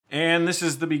and this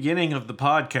is the beginning of the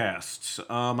podcast.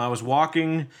 I was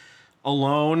walking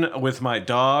alone with my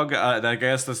dog. I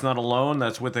guess that's not alone.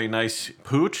 That's with a nice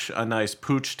pooch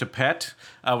to pet.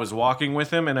 I was walking with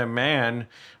him, and a man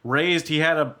he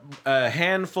had a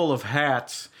handful of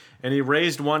hats, and he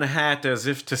raised one hat as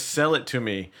if to sell it to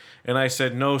me. And I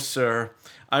said, "No, sir,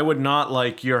 I would not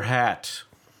like your hat.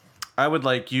 I would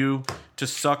like you to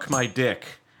suck my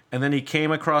dick." And then he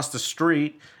came across the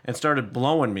street and started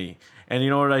blowing me. And you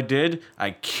know what I did?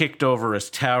 I kicked over his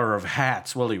tower of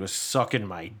hats while he was sucking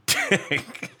my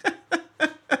dick.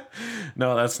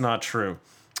 No, that's not true.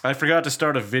 I forgot to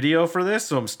start a video for this,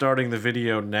 so I'm starting the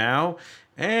video now.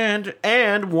 And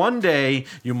one day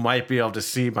you might be able to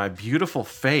see my beautiful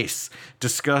face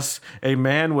discuss a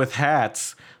man with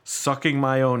hats sucking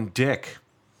my own dick.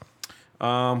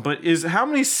 But how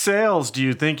many sales do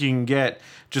you think you can get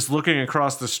just looking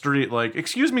across the street like,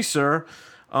 "Excuse me, sir,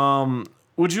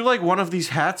 would you like one of these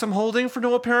hats I'm holding for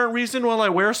no apparent reason while I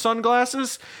wear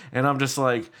sunglasses?" And I'm just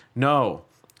like, "No,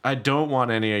 I don't want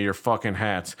any of your fucking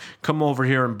hats. Come over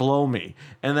here and blow me."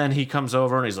 And then he comes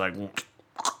over and he's like,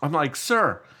 I'm like,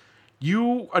 "Sir,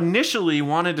 you initially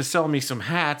wanted to sell me some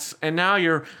hats and now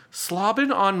you're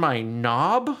slobbing on my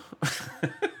knob?"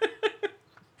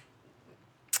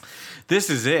 This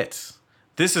is it.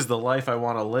 This is the life I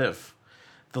want to live.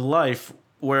 The life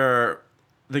where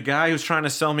the guy who's trying to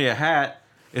sell me a hat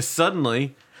is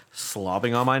suddenly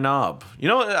slobbing on my knob. You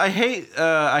know, I hate,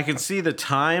 I can see the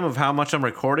time of how much I'm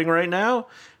recording right now,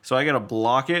 so I gotta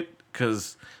block it,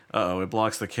 because, it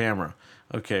blocks the camera.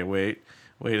 Okay, wait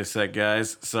a sec,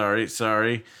 guys.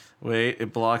 Sorry. Wait,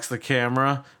 it blocks the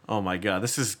camera. Oh my god,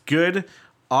 this is good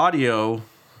audio,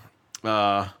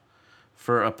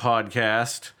 for a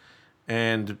podcast,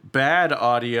 and bad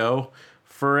audio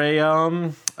for a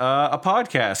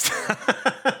podcast.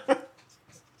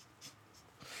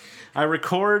 I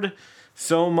record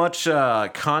so much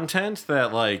content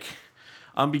that, like,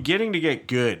 I'm beginning to get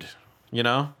good, you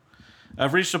know?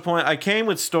 I've reached a point. I came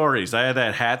with stories. I had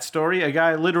that hat story. A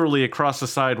guy literally across the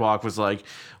sidewalk was like,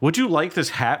 "Would you like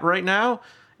this hat right now?"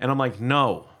 And I'm like,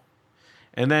 "No."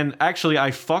 And then, actually,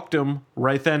 I fucked him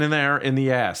right then and there in the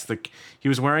ass. He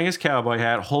was wearing his cowboy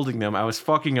hat, holding them. I was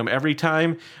fucking him. Every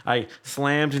time I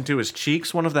slammed into his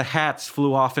cheeks, one of the hats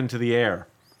flew off into the air.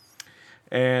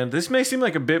 And this may seem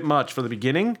like a bit much for the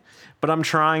beginning, but I'm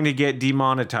trying to get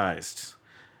demonetized.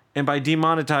 And by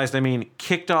demonetized, I mean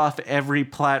kicked off every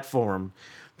platform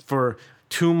for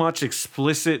too much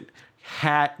explicit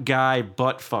hat guy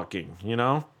butt fucking, you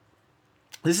know?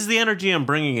 This is the energy I'm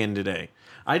bringing in today.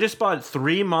 I just bought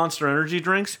 3 Monster Energy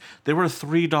drinks. They were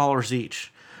 $3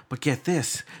 each. But get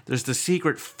this, there's the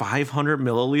secret 500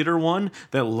 milliliter one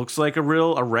that looks like a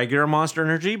regular Monster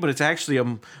Energy, but it's actually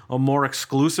a more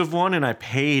exclusive one, and I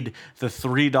paid the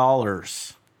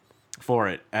 $3 for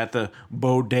it at the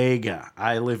bodega.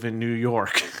 I live in New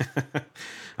York.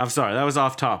 I'm sorry, that was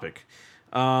off topic.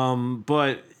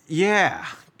 But yeah,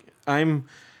 I'm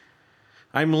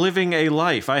living a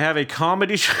life. I have a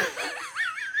comedy show.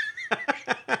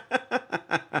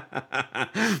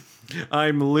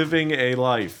 I'm living a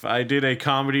life. I did a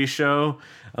comedy show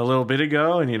a little bit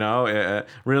ago, and, you know,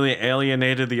 really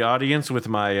alienated the audience with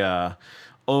my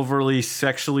overly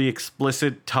sexually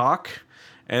explicit talk.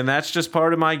 And that's just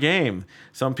part of my game.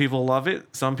 Some people love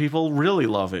it. Some people really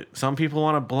love it. Some people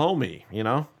want to blow me, you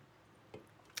know?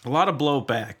 A lot of blow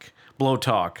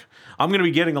talk. I'm going to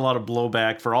be getting a lot of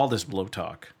blowback for all this blow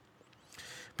talk.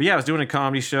 But yeah, I was doing a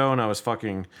comedy show, and I was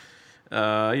fucking...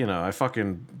 I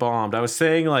fucking bombed. I was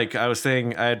saying I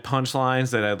had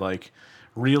punchlines that had, like,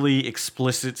 really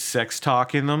explicit sex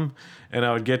talk in them, and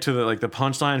I would get to the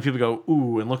punchline, and people go,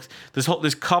 "Ooh," and look,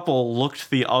 this couple looked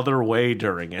the other way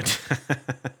during it.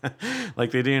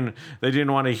 Like they didn't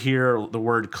want to hear the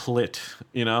word clit,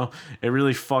 you know? It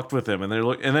really fucked with them, and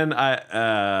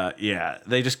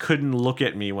they just couldn't look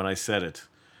at me when I said it.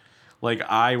 Like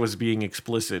I was being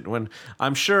explicit, when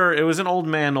I'm sure it was an old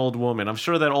man, old woman. I'm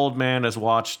sure that old man has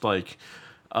watched like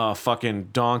a fucking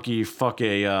donkey fuck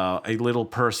a little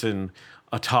person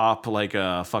atop like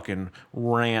a fucking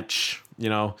ranch, you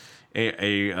know,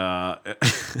 a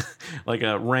like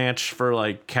a ranch for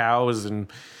like cows and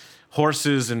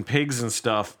horses and pigs and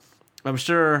stuff. I'm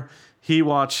sure he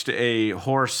watched a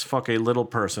horse fuck a little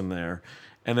person there,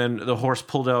 and then the horse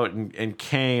pulled out and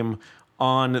came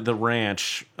on the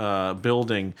ranch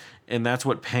building, and that's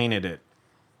what painted it.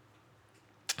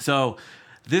 So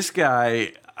this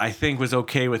guy, I think, was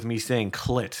okay with me saying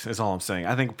clit, is all I'm saying.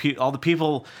 I think all the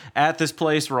people at this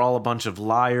place were all a bunch of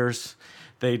liars.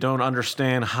 They don't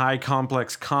understand high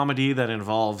complex comedy that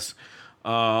involves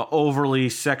overly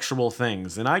sexual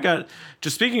things. And I got,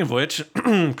 just speaking of which,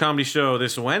 comedy show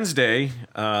this Wednesday,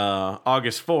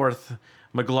 August 4th,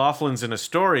 McLaughlin's in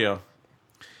Astoria.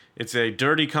 It's a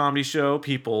dirty comedy show.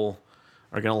 People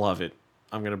are going to love it.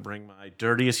 I'm going to bring my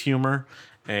dirtiest humor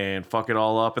and fuck it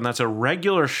all up. And that's a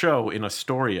regular show in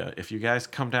Astoria. If you guys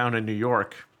come down to New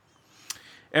York,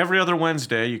 every other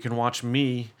Wednesday, you can watch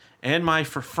me and my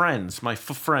friends.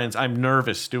 I'm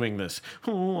nervous doing this.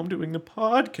 Oh, I'm doing the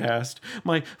podcast.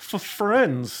 My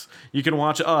friends. You can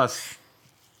watch us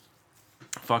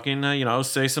fucking,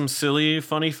 say some silly,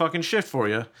 funny fucking shit for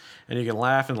you. And you can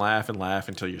laugh and laugh and laugh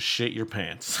until you shit your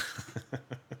pants.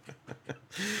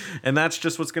 And that's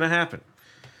just what's going to happen.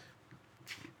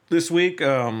 This week,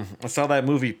 I saw that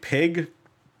movie Pig.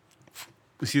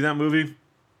 You see that movie?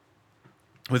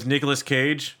 With Nicolas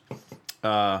Cage.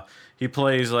 He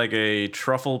plays like a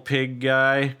truffle pig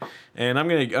guy. And I'm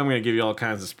gonna give you all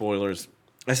kinds of spoilers.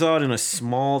 I saw it in a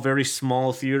very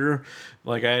small theater.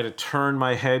 Like, I had to turn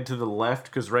my head to the left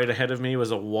because right ahead of me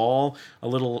was a wall,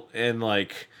 and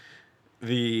like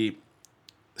the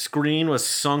screen was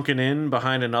sunken in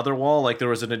behind another wall. Like, there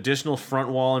was an additional front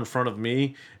wall in front of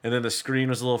me, and then the screen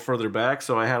was a little further back,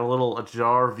 so I had a little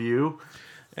ajar view.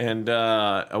 And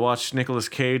I watched Nicolas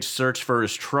Cage search for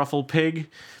his truffle pig,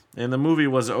 and the movie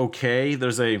was okay.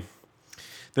 The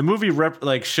movie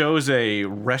shows a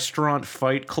restaurant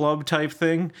fight club type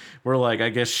thing where, like, I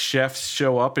guess chefs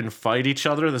show up and fight each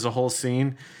other. There's a whole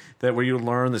scene where you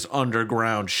learn this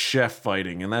underground chef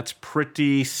fighting, and that's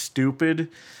pretty stupid,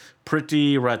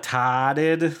 pretty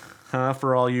retarded,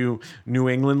 for all you New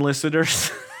England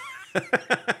listeners.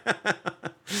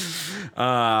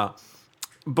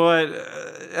 But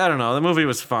I don't know. The movie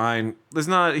was fine.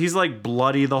 He's like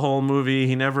bloody the whole movie.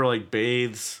 He never like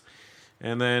bathes.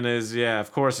 And then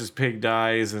of course his pig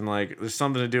dies, and like there's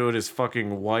something to do with his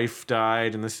fucking wife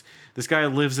died, and this guy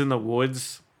lives in the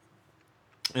woods.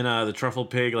 And the truffle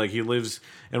pig, like, he lives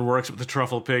and works with the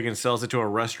truffle pig and sells it to a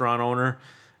restaurant owner,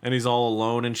 and he's all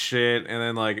alone and shit. And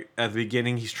then like at the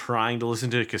beginning he's trying to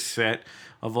listen to a cassette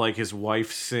of like his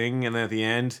wife sing, and then at the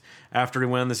end, after he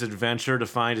went on this adventure to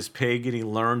find his pig, and he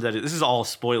learned that this is all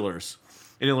spoilers,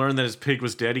 and he learned that his pig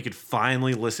was dead, he could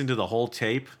finally listen to the whole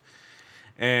tape.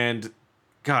 And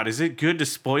God, is it good to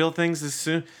spoil things this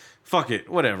soon? Fuck it,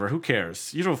 whatever, who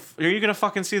cares? Are you gonna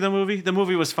fucking see the movie? The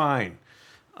movie was fine.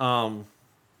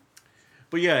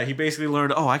 But yeah, he basically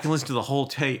learned, I can listen to the whole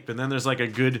tape. And then there's like a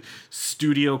good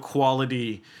studio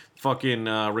quality fucking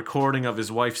recording of his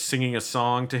wife singing a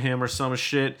song to him or some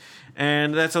shit.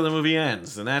 And that's how the movie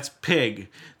ends. And that's Pig.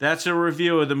 That's a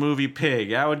review of the movie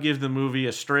Pig. I would give the movie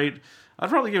I'd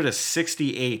probably give it a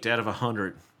 68 out of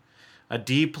 100. A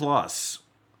D+.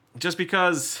 Just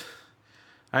because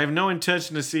I have no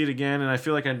intention to see it again, and I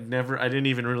feel like I didn't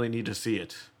even really need to see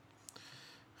it.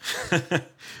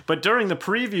 But during the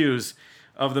previews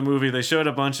of the movie, they showed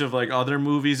a bunch of like other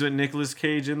movies with Nicolas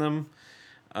Cage in them,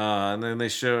 and then they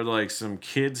showed like some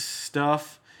kids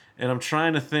stuff. And I'm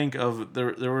trying to think of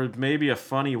there were maybe a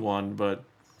funny one, but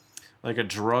like a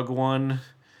drug one,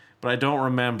 but I don't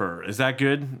remember. Is that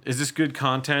good? Is this good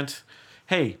content?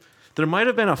 Hey, there might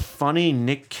have been a funny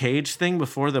Nick Cage thing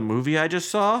before the movie I just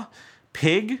saw,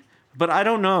 Pig, but I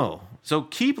don't know. So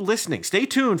keep listening. Stay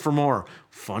tuned for more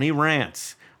funny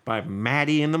rants by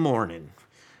Maddie in the Morning.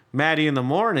 Maddie in the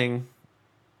Morning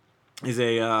is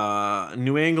a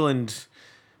New England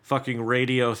fucking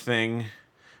radio thing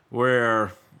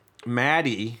where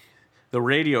Maddie, the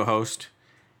radio host,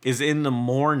 is in the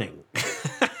morning.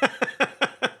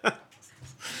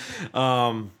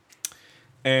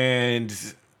 And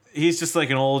he's just like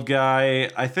an old guy.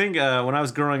 I think when I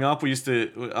was growing up, we used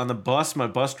to, on the bus, my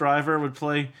bus driver would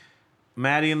play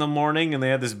Maddie in the Morning, and they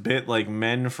had this bit like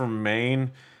Men from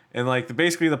Maine. And like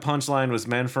basically the punchline was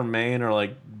men from Maine are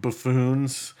like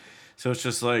buffoons. So it's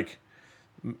just like,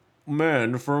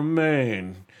 men from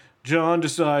Maine. John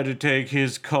decided to take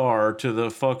his car to the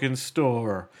fucking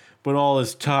store, but all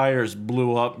his tires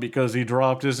blew up because he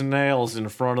dropped his nails in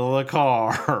front of the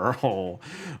car. Oh,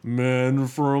 men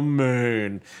from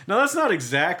Maine. Now that's not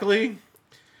exactly...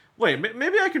 Wait,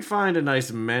 maybe I could find a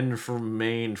nice Men from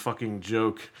Maine fucking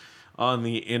joke on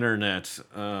the internet.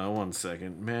 One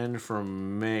second. Men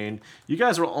from Maine. You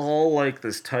guys will all like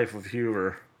this type of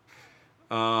humor.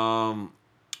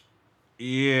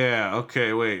 Yeah,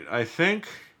 okay, wait. I think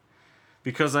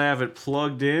because I have it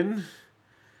plugged in,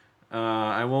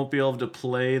 I won't be able to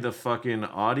play the fucking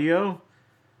audio.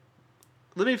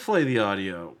 Let me play the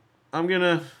audio. I'm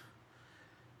gonna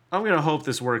hope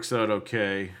this works out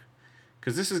okay,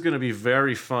 because this is gonna be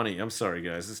very funny. I'm sorry,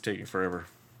 guys. This is taking forever.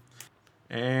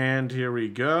 And here we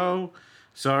go.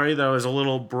 Sorry, that was a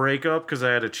little breakup because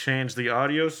I had to change the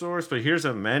audio source, but here's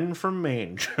a Men from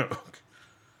Maine joke.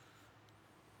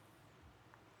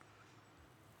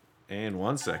 And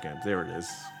 1 second, there it is.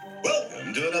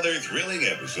 Welcome to another thrilling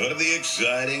episode of the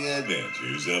exciting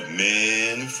adventures of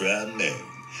Men from Maine.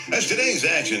 As today's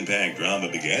action-packed drama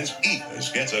begins,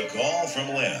 Evis gets a call from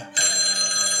Lem.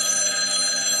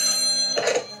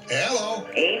 Hello?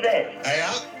 Evis.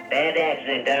 Yeah? Bad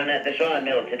accident down at the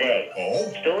sawmill today. Oh?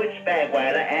 Stuart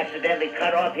Spagweiler accidentally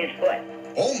cut off his foot.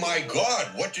 Oh my God,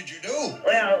 what did you do?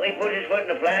 Well, we put his foot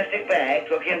in a plastic bag,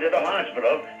 took him to the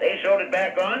hospital. They sewed it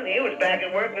back on. He was back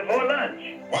at work before lunch.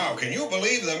 Wow, can you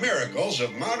believe the miracles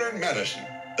of modern medicine?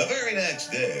 The very next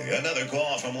day, another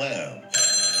call from Lem.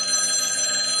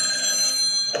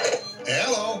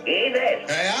 Hello? Evis.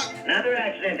 Yeah? Another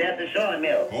accident at the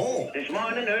sawmill. Oh. This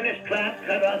morning, Ernest Clapp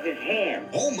cut off his hand.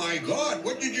 Oh my God,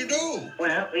 what did you do?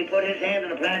 Well, we put his hand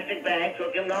in a plastic bag,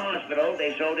 took him to the hospital.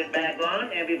 They sewed it back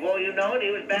on, and before you know it, he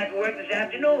was back at work this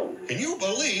afternoon. Can you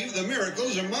believe the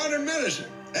miracles of modern medicine?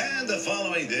 And the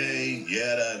following day,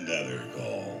 yet another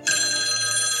call.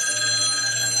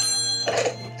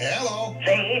 Hello?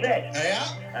 Say, Evis.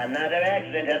 Yeah? Another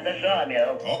accident at the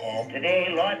sawmill. Uh-oh. Today,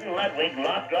 Lawton Ludwig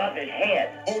lopped off his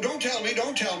head. Oh, don't tell me.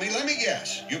 Let me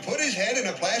guess. You put his head in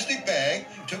a plastic bag,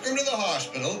 took him to the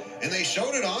hospital, and they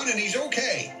sewed it on, and he's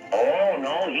okay. Oh,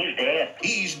 no, he's dead.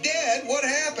 He's dead? What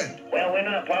happened? Well, we're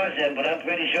not positive, but I'm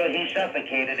pretty sure he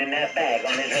suffocated in that bag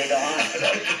on his way to the hospital.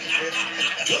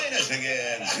 Join us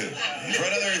again soon for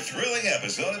another thrilling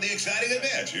episode of the exciting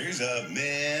adventures of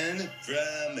Men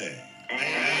from Maine.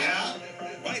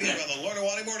 Right here on the Lord of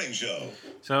Wally Morning Show.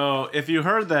 So, if you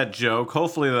heard that joke,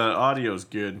 hopefully the audio's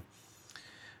good.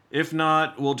 If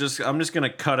not, I'm just gonna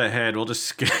cut ahead. We'll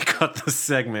just cut the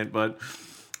segment. But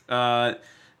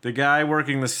the guy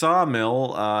working the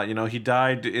sawmill, he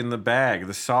died in the bag.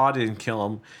 The saw didn't kill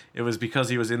him. It was because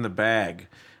he was in the bag,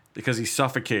 because he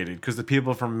suffocated. Because the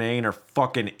people from Maine are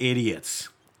fucking idiots,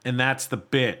 and that's the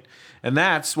bit. And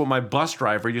that's what my bus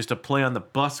driver used to play on the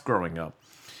bus growing up.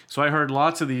 So I heard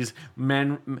lots of these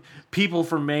people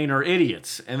from Maine are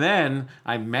idiots. And then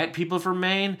I met people from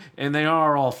Maine, and they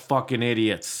are all fucking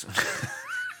idiots.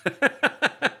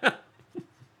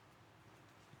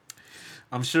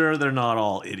 I'm sure they're not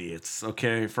all idiots,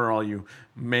 okay? For all you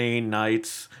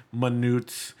Maine-nites,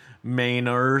 Manutes,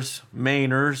 Mainers.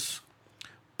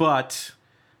 But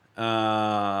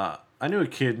I knew a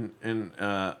kid, and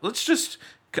I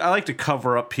like to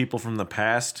cover up people from the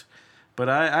past. But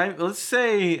I let's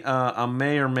say I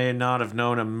may or may not have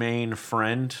known a Maine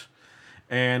friend,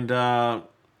 and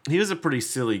he was a pretty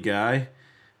silly guy.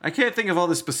 I can't think of all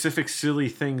the specific silly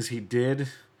things he did.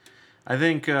 I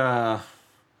think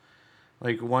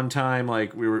like one time,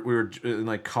 like we were in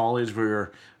like college, we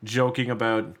were joking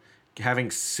about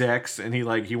having sex, and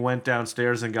he went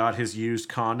downstairs and got his used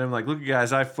condom. Like, look,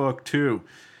 guys, I fucked too,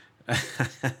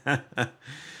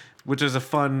 which is a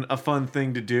fun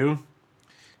thing to do.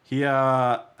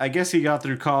 I guess he got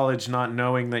through college not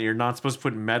knowing that you're not supposed to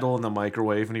put metal in the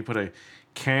microwave, and he put a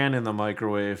can in the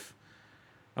microwave.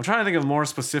 I'm trying to think of more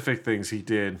specific things he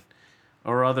did,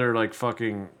 or other like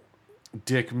fucking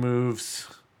dick moves,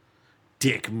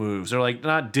 or like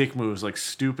not dick moves, like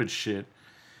stupid shit.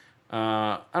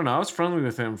 I don't know. I was friendly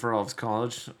with him for all of his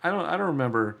college. I don't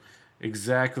remember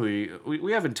exactly.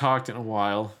 We haven't talked in a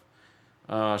while.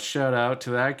 Shout out to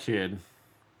that kid.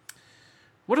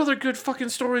 What other good fucking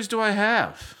stories do I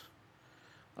have?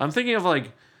 I'm thinking of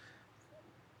like...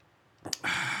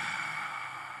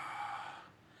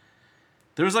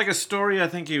 There was like a story, I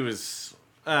think he was...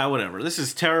 whatever. This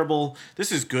is terrible.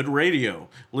 This is good radio.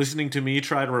 Listening to me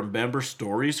try to remember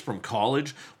stories from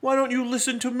college. Why don't you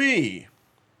listen to me?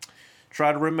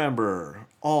 Try to remember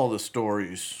all the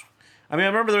stories. I mean, I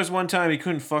remember there was one time he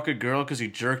couldn't fuck a girl because he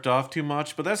jerked off too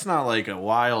much, but that's not like a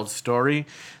wild story.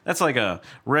 That's like a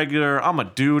regular, I'm a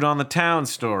dude on the town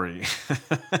story.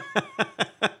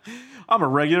 I'm a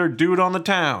regular dude on the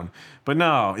town. But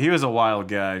no, he was a wild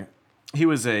guy. He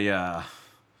was a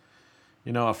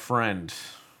friend.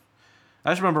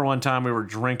 I just remember one time we were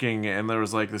drinking and there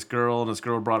was like this girl, and this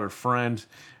girl brought her friend,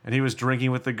 and he was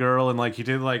drinking with the girl, and like he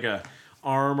did like a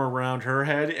arm around her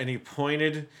head, and he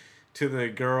pointed to the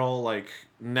girl like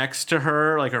next to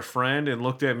her, like her friend, and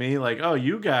looked at me like, oh,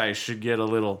 you guys should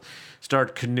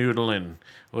start canoodling,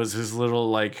 was his little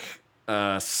like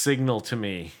signal to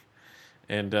me.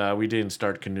 And we didn't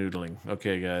start canoodling.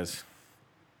 Okay, guys.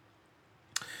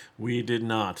 We did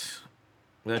not.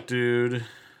 That dude...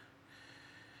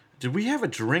 Did we have a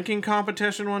drinking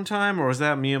competition one time, or was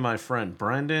that me and my friend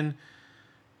Brendan?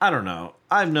 I don't know.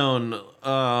 I've known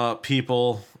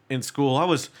people in school. I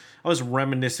was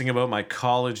reminiscing about my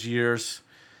college years.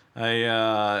 I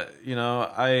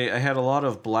had a lot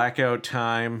of blackout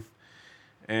time.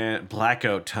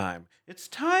 It's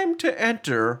time to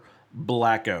enter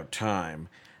blackout time.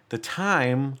 The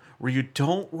time where you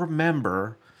don't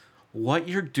remember what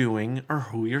you're doing or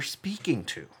who you're speaking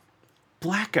to.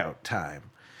 Blackout time.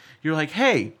 You're like,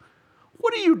 hey,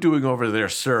 what are you doing over there,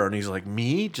 sir? And he's like,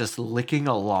 me? Just licking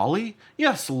a lolly?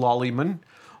 Yes, lollyman.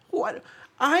 What?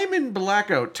 I'm in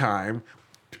blackout time,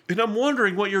 and I'm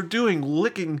wondering what you're doing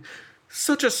licking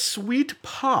such a sweet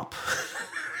pop.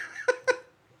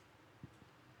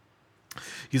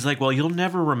 He's like, well, you'll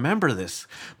never remember this,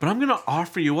 but I'm going to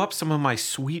offer you up some of my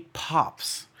sweet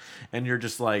pops. And you're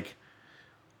just like,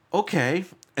 okay.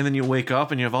 And then you wake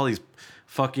up and you have all these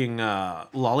fucking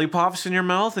lollipops in your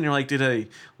mouth. And you're like, did a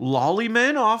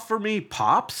lollyman offer me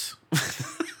pops?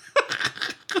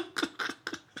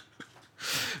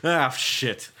 Ah,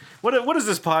 shit. What does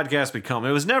this podcast become?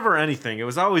 It was never anything. It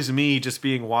was always me just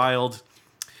being wild.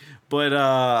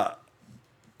 But,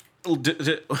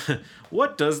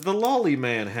 what does the Lolly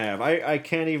Man have? I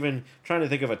can't even... trying to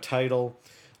think of a title.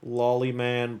 Lolly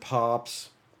Man Pops.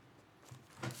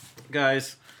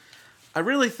 Guys, I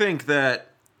really think that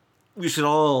we should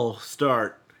all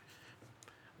start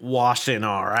washing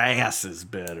our asses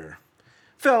better.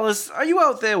 Fellas, are you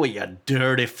out there with your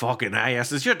dirty fucking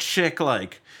asses? Your chick,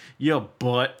 like, your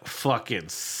butt fucking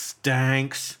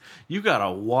stinks. You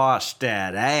gotta wash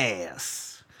that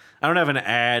ass. I don't have an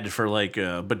ad for, like,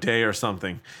 a bidet or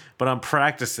something, but I'm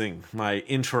practicing my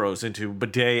intros into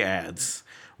bidet ads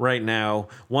right now.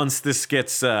 Once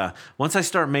I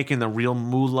start making the real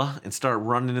moolah and start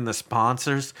running in the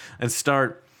sponsors and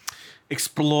start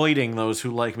exploiting those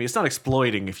who like me. It's not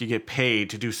exploiting if you get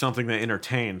paid to do something that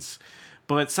entertains.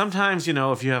 But sometimes,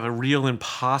 if you have a real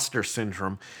imposter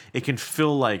syndrome, it can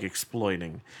feel like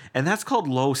exploiting. And that's called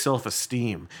low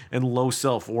self-esteem and low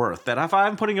self-worth. That if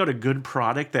I'm putting out a good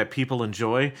product that people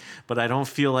enjoy, but I don't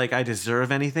feel like I deserve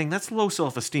anything, that's low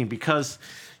self-esteem, because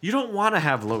you don't want to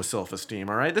have low self-esteem,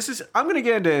 all right? I'm going to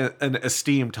get into an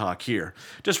esteem talk here.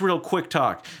 Just real quick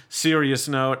talk. Serious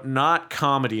note, not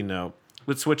comedy note.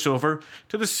 Let's switch over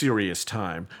to the serious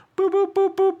time. Boo boo boo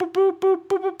boo boo boo boo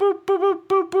boo boo boo boo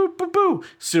boo boo boo boo.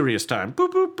 Serious time. Boo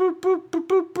boo boo boo boo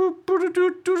boo boo boo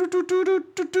do do do do do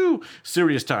do do.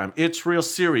 Serious time. It's real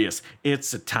serious.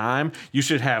 It's a time you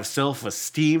should have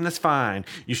self-esteem. That's fine.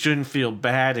 You shouldn't feel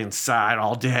bad inside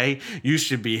all day. You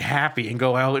should be happy and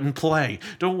go out and play.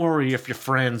 Don't worry if your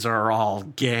friends are all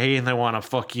gay and they want to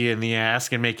fuck you in the ass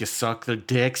and make you suck their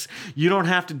dicks. You don't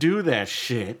have to do that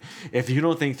shit if you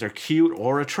don't think they're cute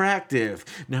or attractive.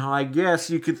 Now, I guess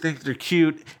you could think they're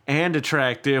cute and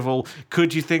attractive. Well,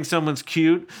 could you think someone's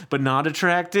cute but not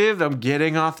attractive? I'm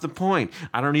getting off the point.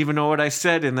 I don't even know what I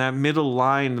said in that middle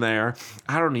line there.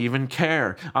 I don't even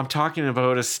care. I'm talking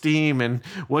about esteem and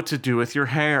what to do with your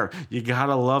hair. You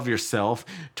gotta love yourself.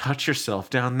 Touch yourself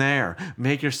down there.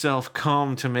 Make yourself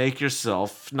come to make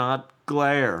yourself not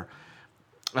glare.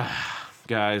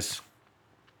 Guys,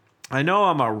 I know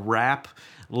I'm a rap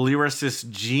lyricist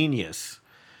genius,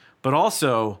 but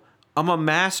also I'm a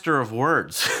master of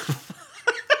words.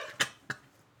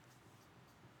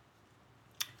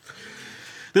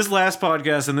 This last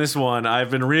podcast and this one, I've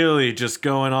been really just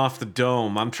going off the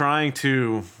dome. I'm trying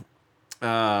to,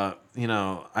 I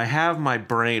have my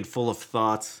brain full of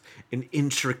thoughts and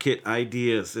intricate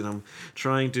ideas, and I'm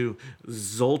trying to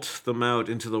zolt them out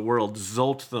into the world,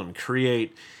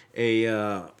 create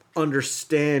a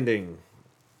understanding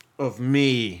of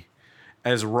me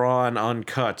as raw and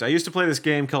uncut. I used to play this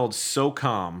game called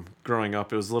SOCOM growing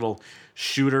up. It was a little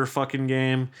shooter fucking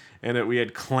game, and we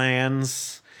had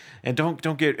clans. And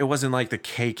it wasn't like the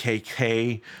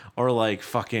KKK or like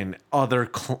fucking other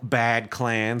bad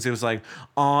clans. It was like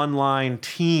online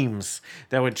teams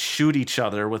that would shoot each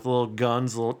other with little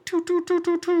guns, little toot toot toot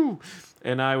toot toot.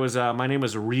 And I was my name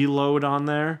was Reload on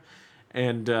there,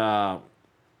 and I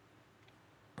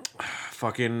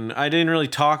didn't really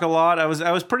talk a lot. I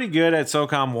was pretty good at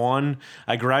SOCOM 1.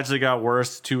 I gradually got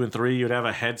worse. 2 and 3, you'd have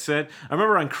a headset. I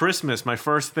remember on Christmas, my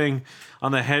first thing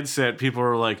on the headset, people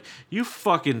were like, "You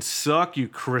fucking suck, you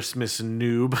Christmas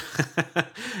noob."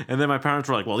 And then my parents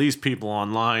were like, "Well, these people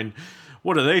online,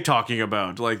 what are they talking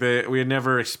about?" Like we had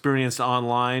never experienced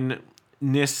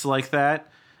online-ness like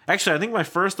that. Actually, I think my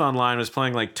first online was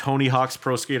playing like Tony Hawk's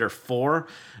Pro Skater 4,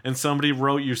 and somebody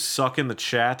wrote, "You suck" in the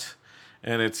chat.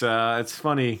 And it's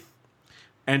funny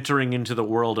entering into the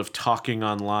world of talking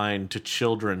online to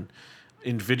children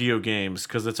in video games,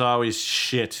 because it's always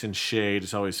shit and shade.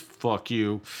 It's always fuck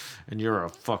you, and you're a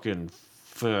fucking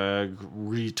fag,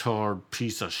 retard,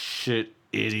 piece of shit,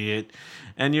 idiot.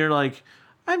 And you're like,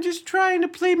 I'm just trying to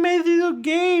play my little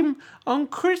game on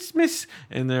Christmas.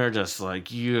 And they're just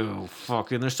like, you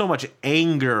fucking... There's so much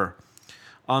anger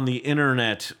on the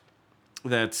internet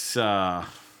that's... So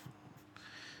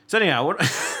anyhow, what...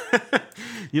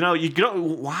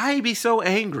 why be so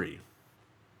angry?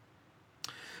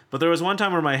 But there was one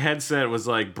time where my headset was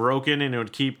like broken and it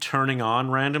would keep turning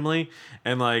on randomly.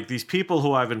 And like these people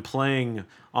who I've been playing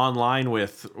online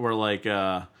with were like...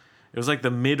 it was like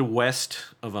the Midwest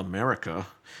of America.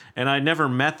 And I never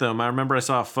met them. I remember I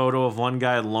saw a photo of one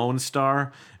guy, Lone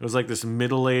Star. It was like this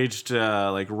middle-aged,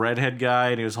 like redhead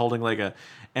guy, and he was holding like a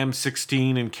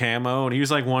M16 in camo, and he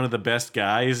was like one of the best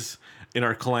guys in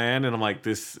our clan. And I'm like,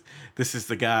 this is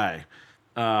the guy.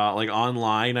 Like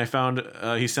online, I found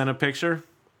he sent a picture.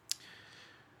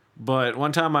 But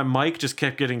one time my mic just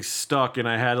kept getting stuck, and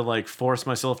I had to like force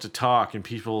myself to talk, and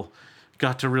people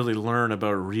got to really learn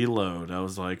about Reload. I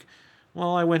was like,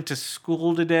 well, I went to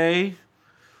school today.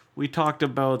 We talked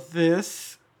about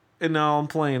this, and now I'm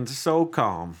playing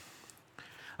SOCOM.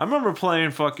 I remember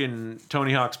playing fucking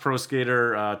Tony Hawk's Pro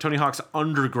Skater. Tony Hawk's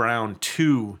Underground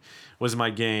 2 was my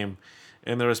game.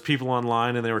 And there was people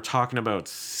online, and they were talking about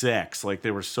sex. Like,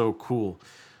 they were so cool.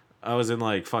 I was in,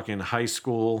 like, fucking high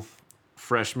school,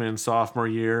 freshman, sophomore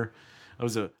year. I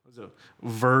was a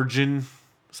virgin.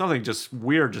 Something just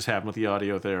weird just happened with the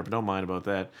audio there, but don't mind about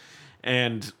that.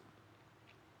 And...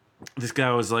 this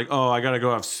guy was like, oh, I gotta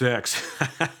go have sex.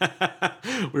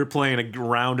 We were playing a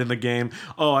round in the game.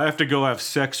 Oh, I have to go have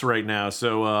sex right now.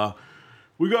 So I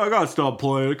gotta stop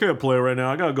playing. I can't play right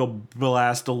now. I gotta go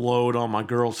blast a load on my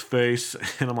girl's face.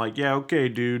 And I'm like, yeah, okay,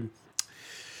 dude.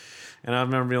 And I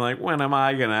remember being like, when am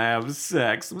I gonna have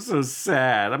sex? I'm so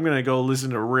sad. I'm gonna go listen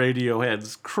to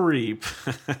Radiohead's Creep.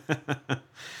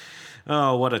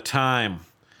 Oh, what a time.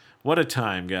 What a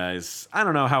time, guys. I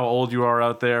don't know how old you are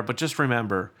out there, but just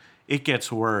remember, it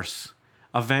gets worse.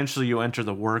 Eventually you enter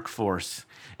the workforce,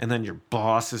 and then your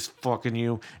boss is fucking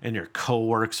you, and your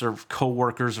coworkers are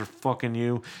fucking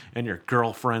you, and your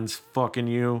girlfriend's fucking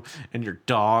you, and your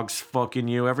dog's fucking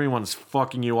you. Everyone's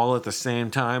fucking you all at the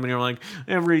same time, and you're like,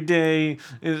 every day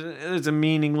is a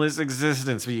meaningless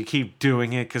existence, but you keep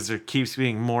doing it because there keeps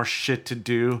being more shit to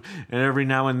do, and every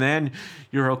now and then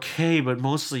you're okay, but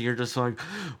mostly you're just like,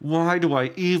 why do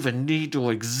I even need to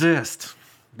exist?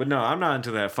 But no, I'm not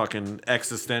into that fucking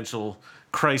existential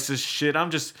crisis shit.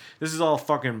 This is all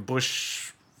fucking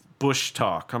bush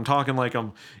talk. I'm talking like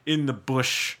I'm in the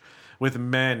bush with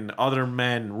men, other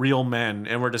men, real men,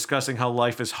 and we're discussing how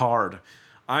life is hard.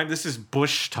 This is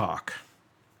bush talk.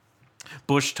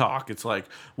 Bush talk. It's like,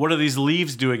 what are these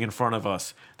leaves doing in front of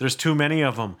us? There's too many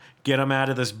of them. Get them out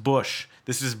of this bush.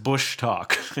 This is bush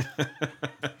talk.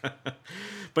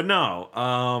 But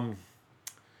no,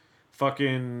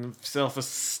 fucking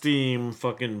self-esteem,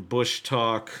 fucking bush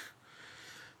talk,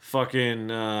 fucking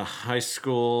high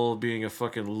school, being a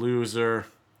fucking loser.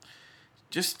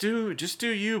 Just do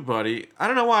you, buddy. I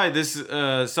don't know why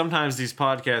sometimes these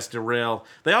podcasts derail.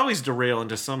 They always derail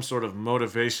into some sort of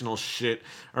motivational shit,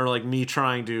 or like me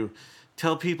trying to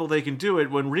tell people they can do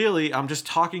it when really I'm just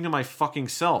talking to my fucking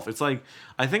self. It's like,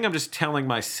 I think I'm just telling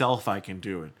myself I can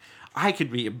do it. I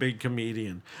could be a big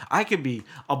comedian. I could be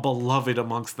a beloved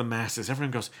amongst the masses.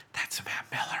 Everyone goes, that's Matt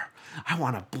Miller. I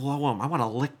want to blow him. I want to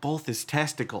lick both his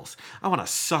testicles. I want to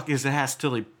suck his ass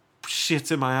till he shits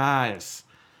in my eyes.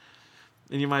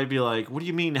 And you might be like, what do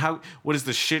you mean? What does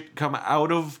the shit come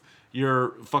out of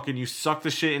your fucking, you suck the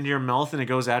shit into your mouth and it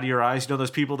goes out of your eyes? You know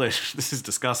those people that, this is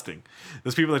disgusting.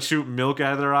 Those people that shoot milk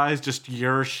out of their eyes, just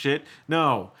your shit?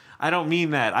 No, I don't mean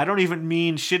that. I don't even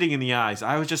mean shitting in the eyes.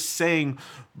 I was just saying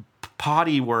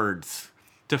potty words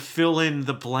to fill in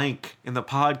the blank in the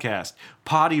podcast.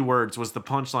 Potty words was the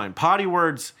punchline. Potty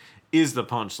words is the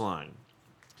punchline.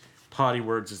 Potty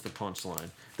words is the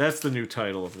punchline. That's the new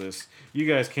title of this. You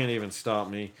guys can't even stop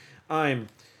me. I'm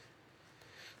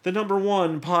the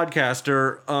 #1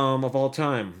 podcaster of all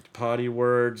time. Potty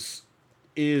words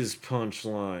is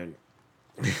punchline.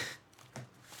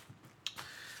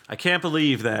 I can't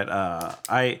believe that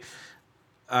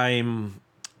I'm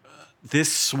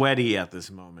this sweaty at this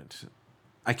moment.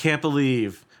 I can't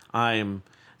believe I'm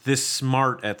this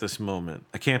smart at this moment.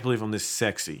 I can't believe I'm this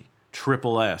sexy.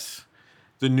 Triple S.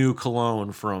 The new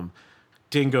cologne from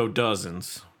Dingo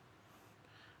Dozens.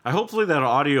 Hopefully that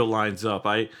audio lines up.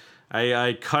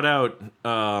 I cut out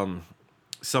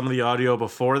some of the audio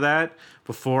before that,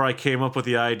 before I came up with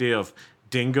the idea of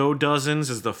Dingo Dozens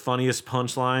as the funniest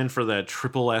punchline for that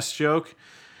Triple S joke.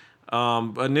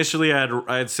 Initially,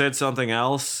 I had said something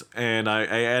else, and I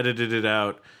edited it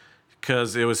out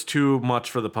because it was too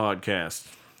much for the podcast.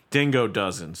 Dingo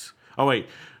Dozens. Oh, wait.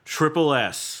 Triple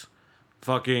S.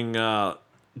 Fucking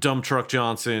Dump Truck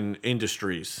Johnson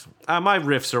Industries. My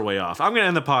riffs are way off. I'm going to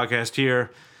end the podcast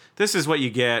here. This is what you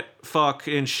get. Fuck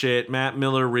and shit. Matt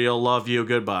Miller, real. Love you.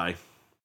 Goodbye.